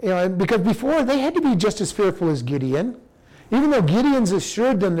 Because before, they had to be just as fearful as Gideon. Even though Gideon's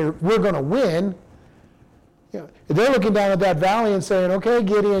assured them that we're going to win, they're looking down at that valley and saying, okay,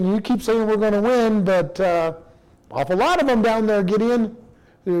 Gideon, you keep saying we're going to win, but awful lot of them down there, Gideon.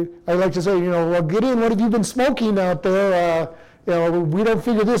 I like to say, well, Gideon, what have you been smoking out there? We don't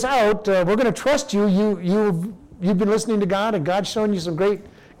figure this out. We're going to trust you. You've been listening to God, and God's shown you some great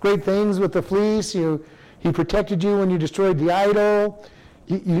things with the fleece. He protected you when you destroyed the idol.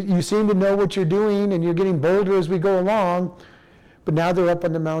 You seem to know what you're doing, and you're getting bolder as we go along. But now they're up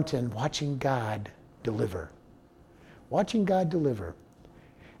on the mountain watching God deliver. Watching God deliver.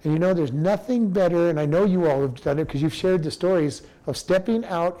 And there's nothing better, and I know you all have done it because you've shared the stories of stepping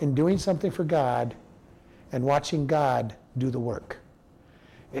out and doing something for God and watching God do the work.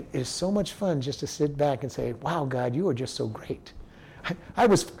 It is so much fun just to sit back and say, wow, God, you are just so great. I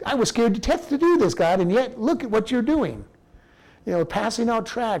was scared to death to do this, God, and yet look at what you're doing. Passing out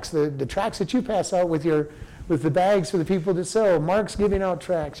tracts, the tracts that you pass out with the bags for the people that sow. Mark's giving out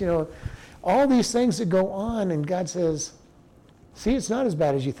tracts. All these things that go on, and God says, see, it's not as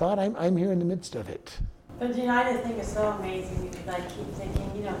bad as you thought. I'm here in the midst of it. But I just think it's so amazing because I keep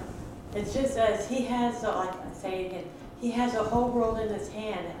thinking, it's just as he has, like I say again, he has the whole world in his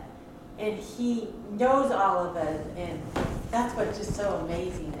hand, and he knows all of it, and that's what's just so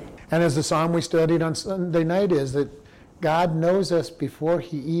amazing. And as the psalm we studied on Sunday night is that God knows us before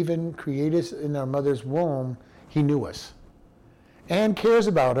he even created us in our mother's womb. He knew us and cares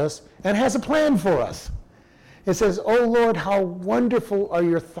about us and has a plan for us. It says, oh Lord, how wonderful are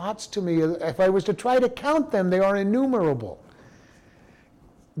your thoughts to me. If I was to try to count them, they are innumerable.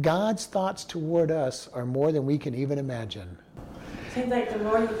 God's thoughts toward us are more than we can even imagine. It seems like the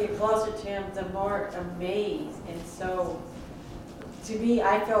more you get closer to him, the more amazed. And so, to me,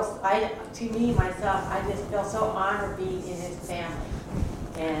 myself, I just feel so honored being in his family.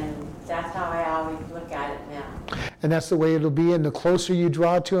 And that's how I always look at it now. And that's the way it'll be. And the closer you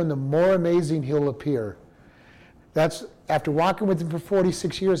draw to him, the more amazing he'll appear. That's, after walking with him for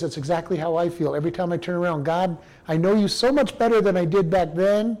 46 years, that's exactly how I feel. Every time I turn around, God, I know you so much better than I did back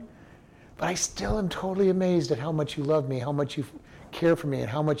then, but I still am totally amazed at how much you love me, how much you care for me, and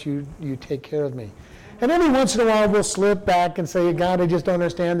how much you take care of me. And every once in a while, we'll slip back and say, God, I just don't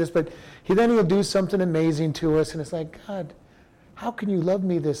understand this, but then he'll do something amazing to us, and it's like, God, how can you love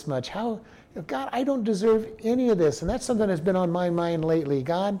me this much? God, I don't deserve any of this, and that's something that's been on my mind lately.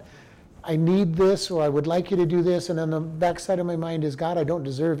 God, I need this, or I would like you to do this, and on the backside of my mind is, God, I don't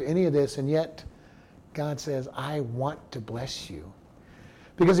deserve any of this, and yet God says, I want to bless you.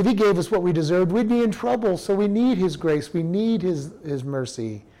 Because if he gave us what we deserved, we'd be in trouble, so we need his grace, we need his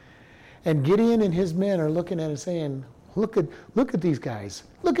mercy. And Gideon and his men are looking at it saying, look at these guys.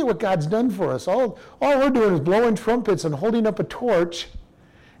 Look at what God's done for us. All we're doing is blowing trumpets and holding up a torch,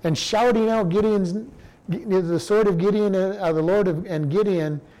 and shouting out the sword of Gideon, the Lord and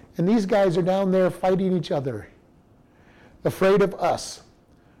Gideon, and these guys are down there fighting each other, afraid of us.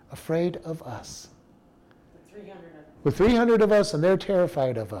 Afraid of us. With 300 of us, and they're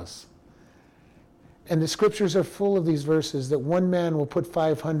terrified of us. And the scriptures are full of these verses that one man will put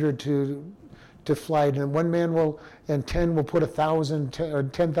 500 to flight, and one man and 10 will put 1,000 or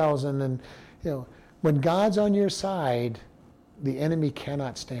 10,000. And when God's on your side, the enemy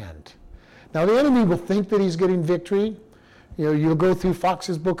cannot stand. Now the enemy will think that he's getting victory. You'll go through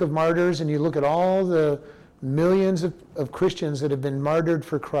Fox's Book of Martyrs, and you look at all the millions of Christians that have been martyred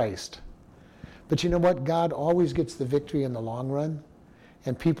for Christ. But you know what? God always gets the victory in the long run.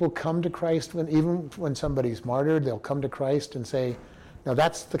 And people come to Christ, even when somebody's martyred, they'll come to Christ and say, now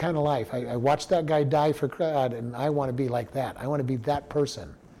that's the kind of life. I watched that guy die for God, and I want to be like that. I want to be that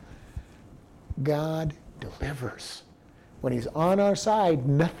person. God delivers. When he's on our side,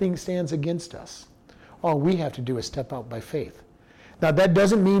 nothing stands against us. All we have to do is step out by faith. Now that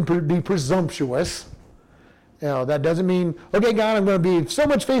doesn't mean be presumptuous. That doesn't mean, okay, God, I'm going to be so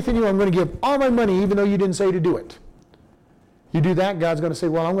much faith in you, I'm going to give all my money even though you didn't say to do it. You do that, God's going to say,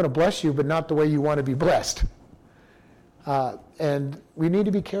 well, I'm going to bless you, but not the way you want to be blessed. And we need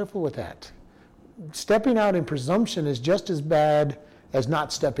to be careful with that. Stepping out in presumption is just as bad as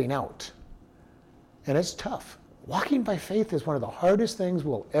not stepping out. And it's tough. Walking by faith is one of the hardest things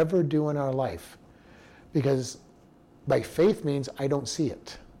we'll ever do in our life. Because by faith means I don't see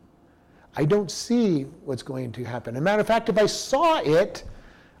it. I don't see what's going to happen. As a matter of fact, if I saw it,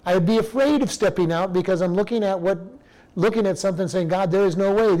 I'd be afraid of stepping out because I'm looking at something saying, God, there is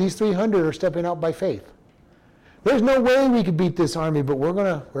no way. These 300 are stepping out by faith. There's no way we could beat this army, but we're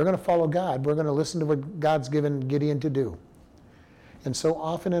gonna follow God. We're gonna listen to what God's given Gideon to do. And so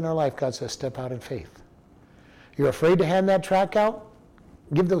often in our life, God says, step out in faith. You're afraid to hand that tract out?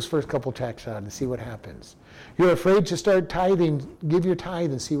 Give those first couple tracts out and see what happens. You're afraid to start tithing? Give your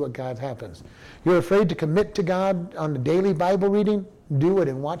tithe and see what God happens. You're afraid to commit to God on the daily Bible reading? Do it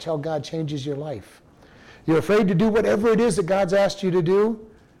and watch how God changes your life. You're afraid to do whatever it is that God's asked you to do?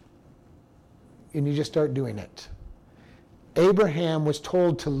 And you just start doing it. Abraham was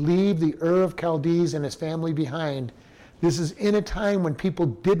told to leave the Ur of Chaldees and his family behind. This is in a time when people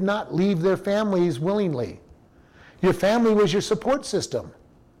did not leave their families willingly. Your family was your support system.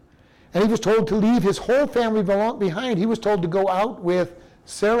 And he was told to leave his whole family behind. He was told to go out with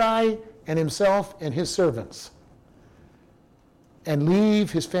Sarai and himself and his servants and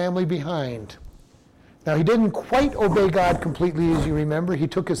leave his family behind. Now, he didn't quite obey God completely, as you remember. He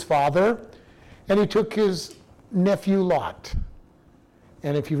took his father and he took his nephew Lot.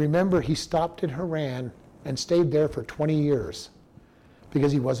 And if you remember, he stopped in Haran and stayed there for 20 years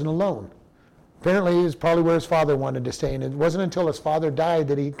because he wasn't alone. Apparently, it was probably where his father wanted to stay. And it wasn't until his father died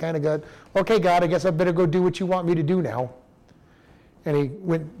that he kind of got, okay, God, I guess I better go do what you want me to do now. And he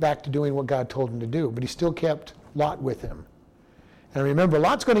went back to doing what God told him to do. But he still kept Lot with him. And remember,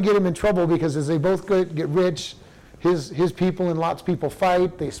 Lot's going to get him in trouble because as they both get rich, his people and Lot's people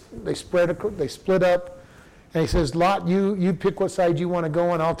fight. They split up. And he says, Lot, you pick what side you want to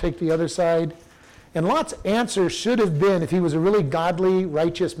go on. I'll take the other side. And Lot's answer should have been, if he was a really godly,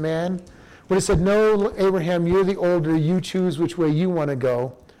 righteous man, would have said, no, Abraham, you're the older. You choose which way you want to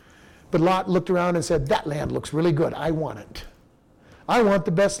go. But Lot looked around and said, that land looks really good. I want it. I want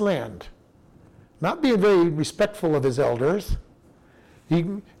the best land. Not being very respectful of his elders. He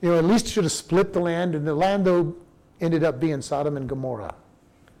at least should have split the land. And the land, though, ended up being Sodom and Gomorrah.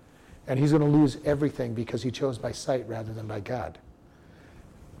 And he's going to lose everything because he chose by sight rather than by God.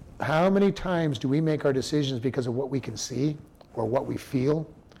 How many times do we make our decisions because of what we can see or what we feel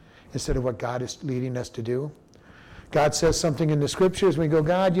instead of what God is leading us to do? God says something in the scriptures, and we go,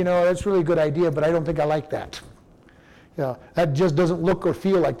 God, that's really a good idea, but I don't think I like that. That just doesn't look or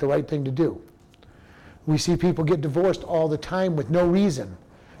feel like the right thing to do. We see people get divorced all the time with no reason,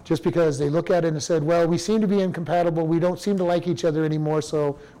 just because they look at it and said, well, we seem to be incompatible, we don't seem to like each other anymore,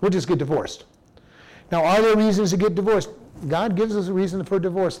 so we'll just get divorced. Now, are there reasons to get divorced? God gives us a reason for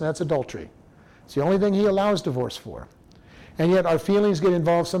divorce, and that's adultery. It's the only thing he allows divorce for. And yet our feelings get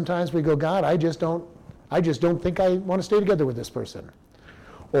involved sometimes. We go, God, I just don't think I want to stay together with this person.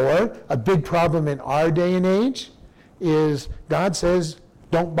 Or a big problem in our day and age is God says,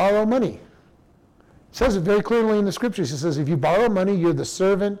 don't borrow money. It says it very clearly in the scriptures. It says, if you borrow money, you're the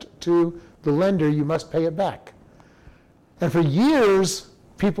servant to the lender, you must pay it back. And for years,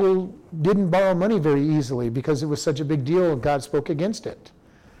 people didn't borrow money very easily because it was such a big deal and God spoke against it.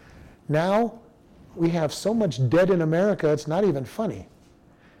 Now, we have so much debt in America, it's not even funny.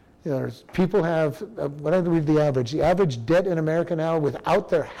 People have, what I read the average debt in America now without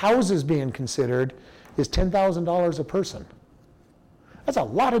their houses being considered is $10,000 a person. That's a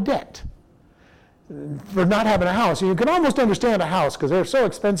lot of debt for not having a house. You can almost understand a house because they're so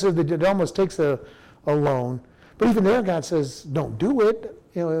expensive that it almost takes a loan. But even there, God says, don't do it.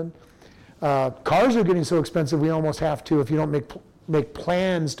 Cars are getting so expensive we almost have to if you don't make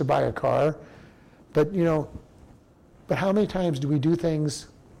plans to buy a car. But how many times do we do things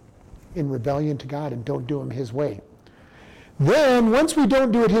in rebellion to God and don't do them His way? Then, once we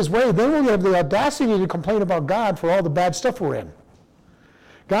don't do it His way, then we have the audacity to complain about God for all the bad stuff we're in.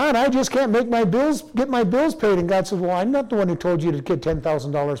 God, I just can't get my bills paid. And God says, well, I'm not the one who told you to get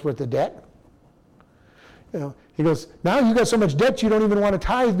 $10,000 worth of debt. He goes, now you got so much debt you don't even want to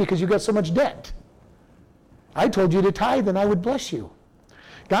tithe because you got so much debt. I told you to tithe and I would bless you.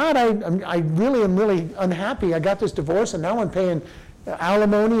 God, I really am really unhappy. I got this divorce and now I'm paying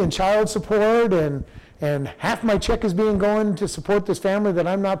alimony and child support and half my check is being going to support this family that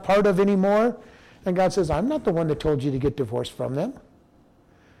I'm not part of anymore. And God says, I'm not the one that told you to get divorced from them.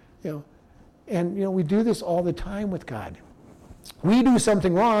 We do this all the time with God. We do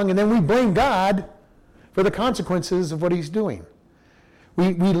something wrong and then we blame God for the consequences of what He's doing.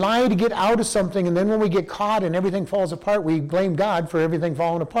 We lie to get out of something, and then when we get caught and everything falls apart, we blame God for everything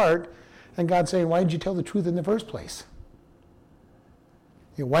falling apart. And God's saying, why did you tell the truth in the first place?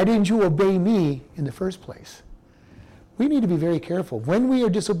 Why didn't you obey me in the first place? We need to be very careful. When we are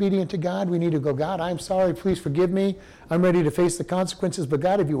disobedient to God, we need to go, God, I'm sorry, please forgive me. I'm ready to face the consequences. But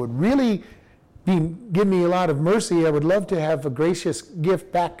God, if you would really give me a lot of mercy, I would love to have a gracious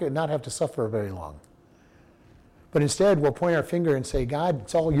gift back and not have to suffer very long. But instead, we'll point our finger and say, God,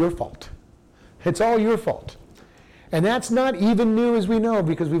 it's all your fault. It's all your fault. And that's not even new, as we know,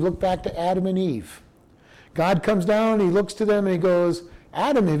 because we look back to Adam and Eve. God comes down, He looks to them, and He goes,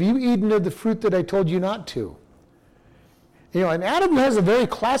 Adam, have you eaten of the fruit that I told you not to? And Adam has a very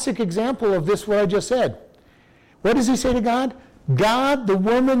classic example of this, what I just said. What does he say to God? God, the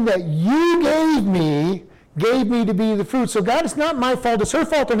woman that you gave me to be the fruit. So God, it's not my fault, it's her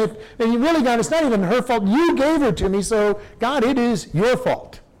fault. And you really, God, it's not even her fault. You gave her to me, so God, it is your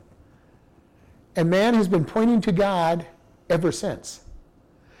fault. And man has been pointing to God ever since.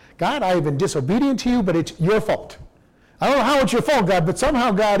 God, I have been disobedient to you, but it's your fault. I don't know how it's your fault, God, but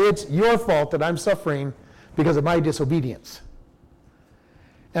somehow, God, it's your fault that I'm suffering because of my disobedience.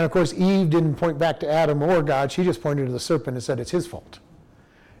 And of course, Eve didn't point back to Adam or God. She just pointed to the serpent and said it's his fault.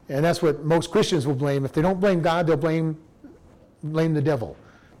 And that's what most Christians will blame. If they don't blame God, they'll blame the devil.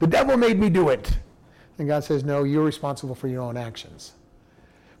 The devil made me do it. And God says, no, you're responsible for your own actions.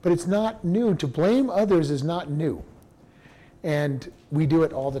 But it's not new. To blame others is not new. And we do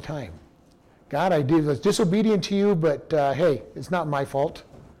it all the time. God, I was disobedient to you, but hey, it's not my fault.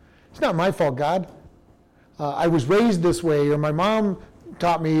 It's not my fault, God. I was raised this way, or my mom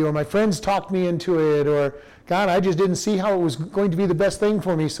taught me, or my friends talked me into it, or God, I just didn't see how it was going to be the best thing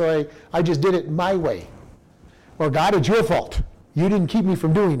for me, so I just did it my way. Or God, it's your fault. You didn't keep me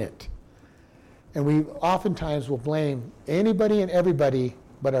from doing it. And we oftentimes will blame anybody and everybody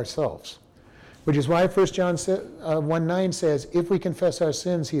but ourselves. Which is why 1 John 1:9 says, if we confess our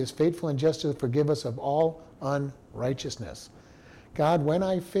sins, He is faithful and just to forgive us of all unrighteousness. God, when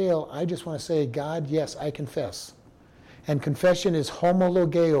I fail, I just want to say, God, yes, I confess. And confession is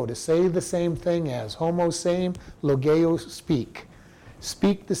homologeo, to say the same thing as. Homo same, logeo speak.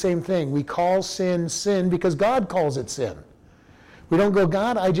 Speak the same thing. We call sin, sin because God calls it sin. We don't go,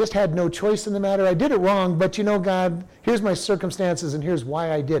 God, I just had no choice in the matter. I did it wrong, but God, here's my circumstances and here's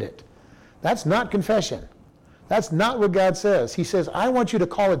why I did it. That's not confession. That's not what God says. He says, I want you to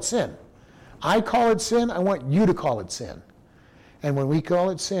call it sin. I call it sin. I want you to call it sin. And when we call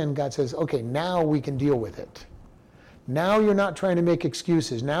it sin, God says, okay, now we can deal with it. Now you're not trying to make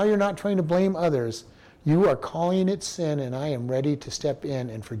excuses. Now you're not trying to blame others. You are calling it sin, and I am ready to step in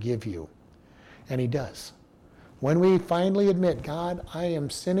and forgive you. And He does. When we finally admit, God, I am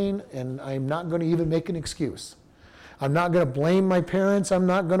sinning, and I'm not going to even make an excuse. I'm not going to blame my parents. I'm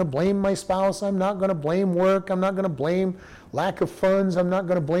not going to blame my spouse. I'm not going to blame work. I'm not going to blame lack of funds. I'm not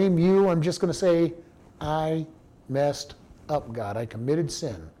going to blame you. I'm just going to say, I messed up, God. I committed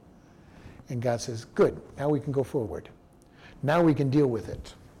sin. And God says, good, now we can go forward. Now we can deal with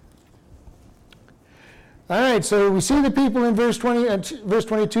it. All right, so we see the people in verse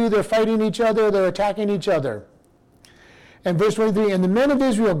 22, they're fighting each other, they're attacking each other. And verse 23, and the men of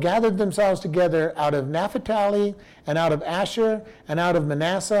Israel gathered themselves together out of Naphtali and out of Asher and out of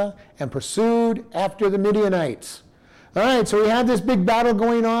Manasseh and pursued after the Midianites. All right, so we have this big battle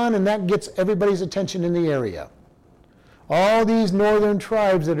going on, and that gets everybody's attention in the area. all these northern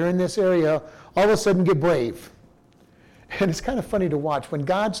tribes that are in this area all of a sudden get brave. And it's kind of funny to watch. When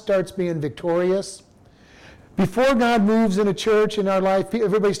God starts being victorious, before God moves in a church in our life,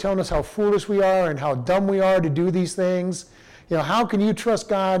 everybody's telling us how foolish we are and how dumb we are to do these things. How can you trust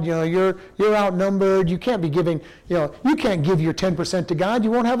God? You're outnumbered. You can't be giving, you can't give your 10% to God.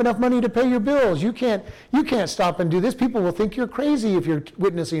 You won't have enough money to pay your bills. You can't stop and do this. People will think you're crazy if you're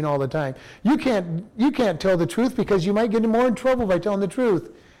witnessing all the time. You can't tell the truth because you might get more in trouble by telling the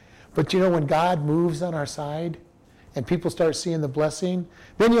truth. But when God moves on our side and people start seeing the blessing,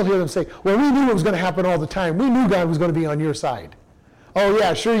 then you'll hear them say, well, we knew it was going to happen all the time. We knew God was going to be on your side. Oh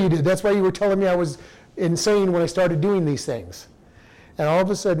yeah, sure you did. That's why you were telling me I was insane when I started doing these things. And all of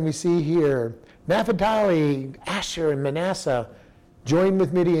a sudden we see here Naphtali, Asher, and Manasseh join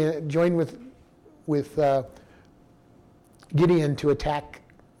with Gideon to attack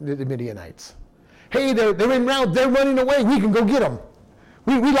the Midianites. Hey, they're en route. They're running away. We can go get them.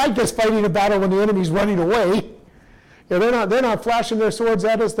 We like this fighting a battle when the enemy's running away. They're not flashing their swords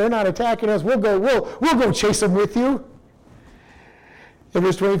at us. They're not attacking us. We'll go chase them with you. In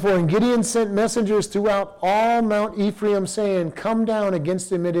verse 24, and Gideon sent messengers throughout all Mount Ephraim, saying, come down against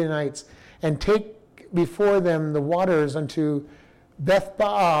the Midianites, and take before them the waters unto Beth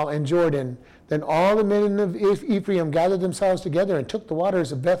Baal and Jordan. Then all the men of Ephraim gathered themselves together and took the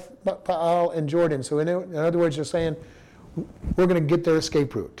waters of Beth Baal and Jordan. So in other words, they're saying, we're going to get their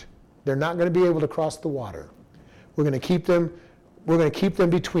escape route. They're not going to be able to cross the water. We're going to keep them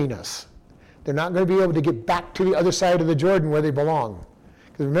between us. They're not going to be able to get back to the other side of the Jordan where they belong.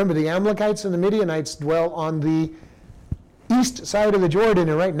 Because remember, the Amalekites and the Midianites dwell on the east side of the Jordan,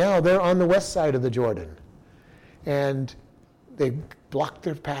 and right now they're on the west side of the Jordan. And they blocked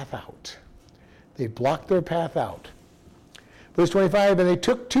their path out. Verse 25, and they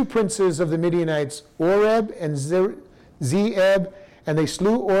took 2 princes of the Midianites, Oreb and Zeeb, and they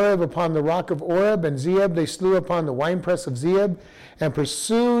slew Oreb upon the rock of Oreb, and Zeeb they slew upon the winepress of Zeeb, and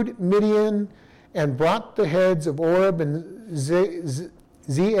pursued Midian, and brought the heads of Oreb and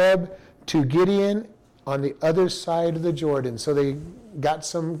Zeeb to Gideon on the other side of the Jordan. So they got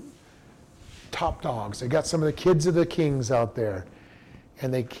some top dogs. They got some of the kids of the kings out there,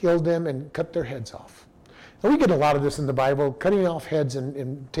 and they killed them and cut their heads off. And we get a lot of this in the Bible, cutting off heads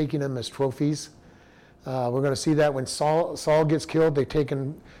and taking them as trophies. We're going to see that when Saul gets killed, they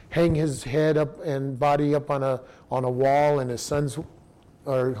hang his head up and body up on a wall, and his sons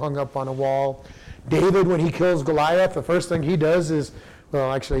are hung up on a wall. David, when he kills Goliath, the first thing he does is,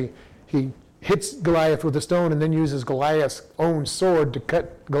 he hits Goliath with a stone and then uses Goliath's own sword to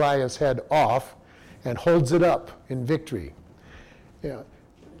cut Goliath's head off and holds it up in victory. Yeah.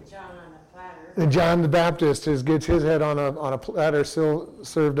 John on a platter. And John the Baptist gets his head on a platter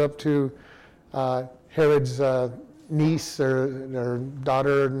served up to Herod's niece or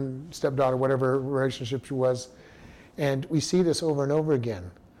daughter and stepdaughter, whatever relationship she was. And we see this over and over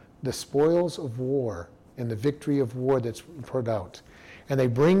again. The spoils of war and the victory of war that's poured out. And they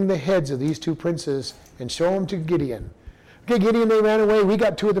bring the heads of these 2 princes and show them to Gideon. Okay, Gideon, they ran away. We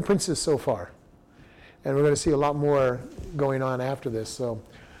got 2 of the princes so far. And we're going to see a lot more going on after this. So,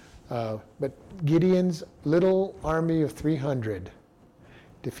 but Gideon's little army of 300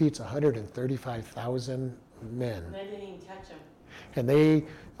 defeats 135,000 men. They didn't even touch them. And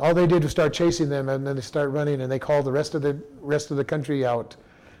all they did was start chasing them, and then they start running, and they called the rest of the country out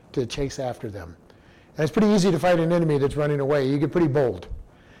to chase after them. And it's pretty easy to fight an enemy that's running away. You get pretty bold.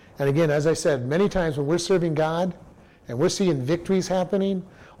 And again, as I said, many times when we're serving God and we're seeing victories happening,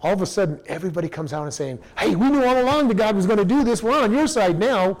 all of a sudden everybody comes out and saying, hey, we knew all along that God was going to do this. We're on your side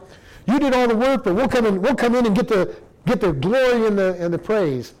now. You did all the work, but we'll come in and get the glory and the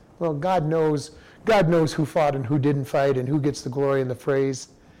praise. Well, God knows who fought and who didn't fight and who gets the glory and the praise.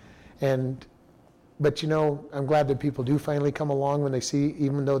 But I'm glad that people do finally come along when they see,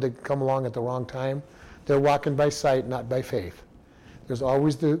 even though they come along at the wrong time. They're walking by sight, not by faith. There's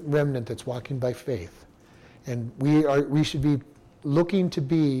always the remnant that's walking by faith. And we should be looking to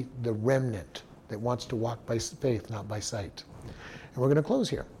be the remnant that wants to walk by faith, not by sight. And we're going to close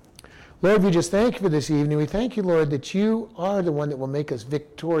here. Lord, we just thank you for this evening. We thank you, Lord, that you are the one that will make us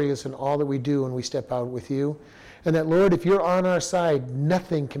victorious in all that we do when we step out with you. And that, Lord, if you're on our side,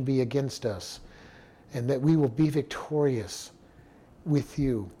 nothing can be against us. And that we will be victorious with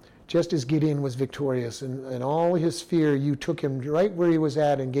you. Just as Gideon was victorious, and all his fear, you took him right where he was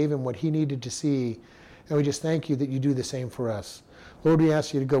at and gave him what he needed to see. And we just thank you that you do the same for us. Lord, we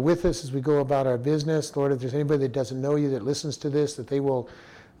ask you to go with us as we go about our business. Lord, if there's anybody that doesn't know you that listens to this, that they will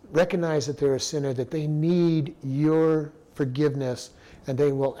recognize that they're a sinner, that they need your forgiveness, and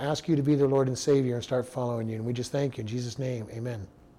they will ask you to be their Lord and Savior and start following you. And we just thank you in Jesus' name. Amen.